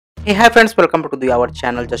Hey, hi friends, welcome to our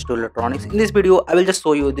channel Just Do Electronics. In this video I will just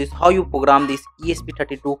show you this how you program this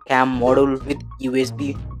ESP32 CAM model with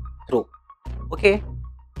USB through. Okay,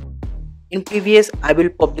 in previous I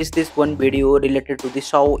will publish this one video related to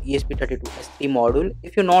this how ESP32 S3 model.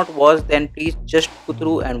 If you not watched, then please just go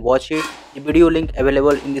through and watch it. The video link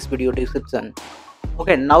available in this video description.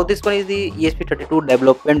 Okay, now this one is the ESP32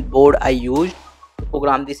 development board I used to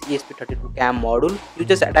program this ESP32 CAM model. You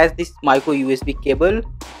just attach this micro USB cable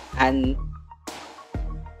and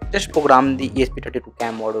just program the ESP32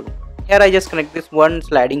 CAM model. Here I just connect this one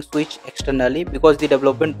sliding switch externally because the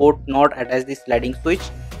development board not attach this sliding switch.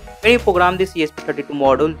 When you program this ESP32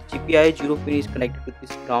 model, GPI 0 pin is connected to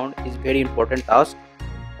this ground is very important task.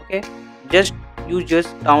 Okay, just you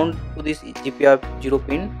just down to this GPI 0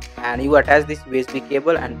 pin and you attach this USB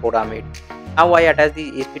cable and program it. Now I attach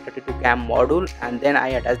the ESP32 CAM module and then I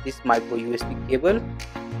attach this micro USB cable.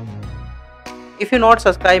 If you not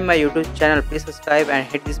subscribe my YouTube channel, please subscribe and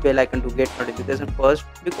hit this bell icon to get notification first,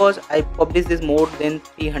 because I publish this more than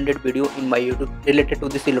 300 video in my YouTube related to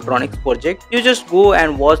this electronics project. You just go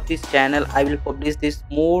and watch this channel. I will publish this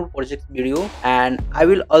more project video and I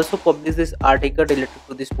will also publish this article related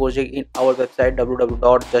to this project in our website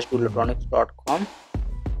www.justdoelectronics.com.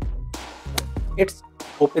 Let's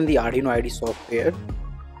open the Arduino IDE software.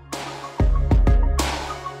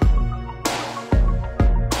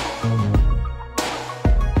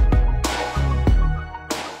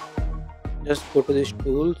 Just go to these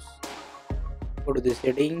tools, go to the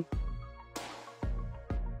setting.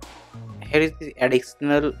 Here is the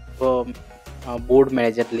additional board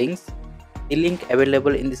manager links. The link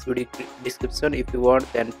available in this video description. If you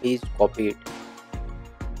want, then please copy it.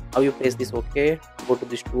 Now you press this OK, go to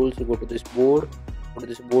these tools, go to this board, go to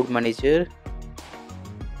this board manager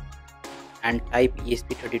and type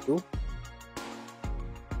ESP32.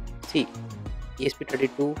 See,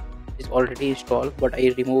 ESP32 is already installed, but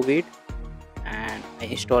I remove it and I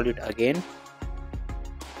install it again.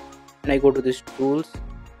 And I go to these tools,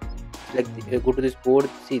 go to this board.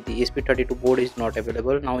 See, the ESP32 board is not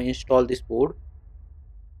available. Now install this board.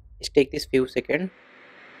 Just take this few seconds.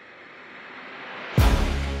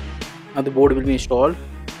 Now the board will be installed.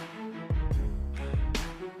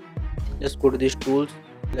 Just go to these tools,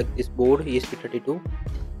 like this board ESP32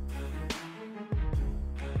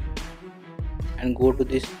 and go to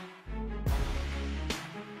this,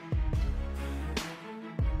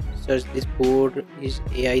 search this board is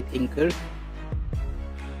AI Thinker.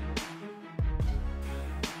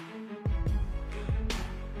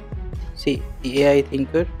 See, the AI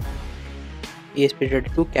Thinker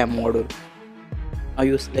ESP32 CAM model. Now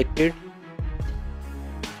you select it.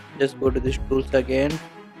 Just go to this tools again.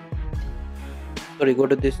 Go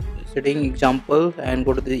to this setting example and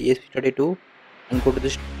go to the ESP32 and go to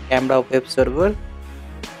this camera web server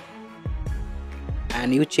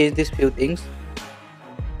and you change these few things.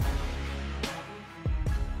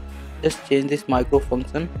 Just change this micro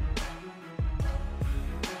function,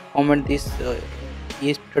 comment this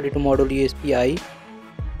ESP32 model USPI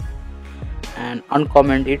and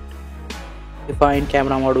uncomment it. Define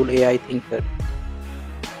camera module AI Thinker.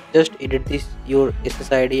 Just edit this your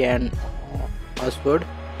SSID and password.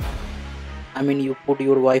 I mean, you put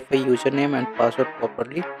your Wi-Fi username and password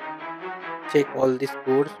properly. Check all these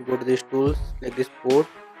boards. Go to these tools, like this board.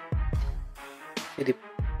 See, the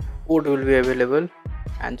port will be available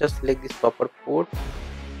and just select this proper port.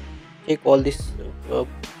 Check all this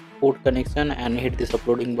port connection and hit this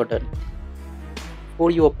uploading button. Before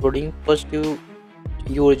you uploading, first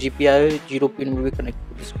your GPI 0 pin will be connected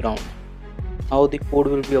to this ground. Now the code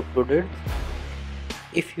will be uploaded.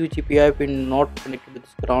 If your GPI pin not connected to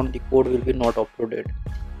this ground, the code will be not uploaded.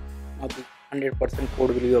 Now the 100% code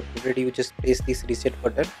will be uploaded. You just press this reset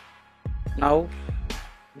button. Now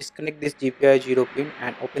disconnect this GPI 0 pin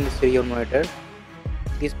and open the serial monitor,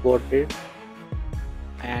 this board rate,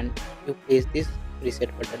 and you place this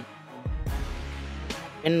reset button.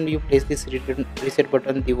 When you place this reset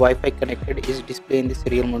button, the Wi-Fi connected is displayed in the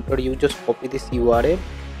serial monitor. You just copy this URL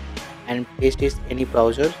and paste it in any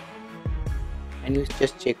browser and you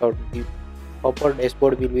just check out. The proper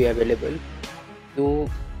dashboard will be available. You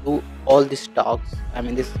do all these tasks. I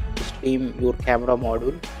mean, this stream your camera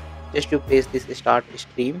module. Just you press this start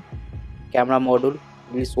stream. Camera module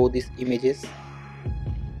will show these images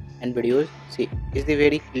and videos. See, it's the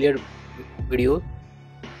very clear video.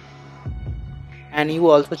 And you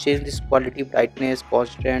also change this quality, brightness,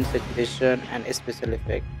 constant, saturation and special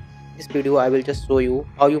effect. This video I will just show you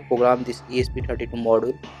how you program this ESP32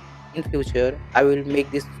 module. In future I will make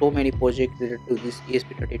this so many projects related to this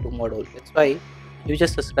ESP32 model. That's why you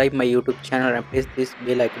just subscribe my YouTube channel and press this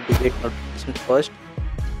bell icon to get notification first.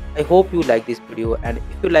 I hope you like this video, and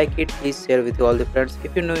if you like it, please share with all the friends.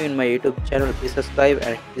 If you're new in my YouTube channel, please subscribe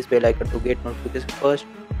and hit this bell icon to get notifications first.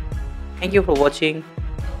 Thank you for watching.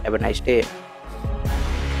 Have a nice day.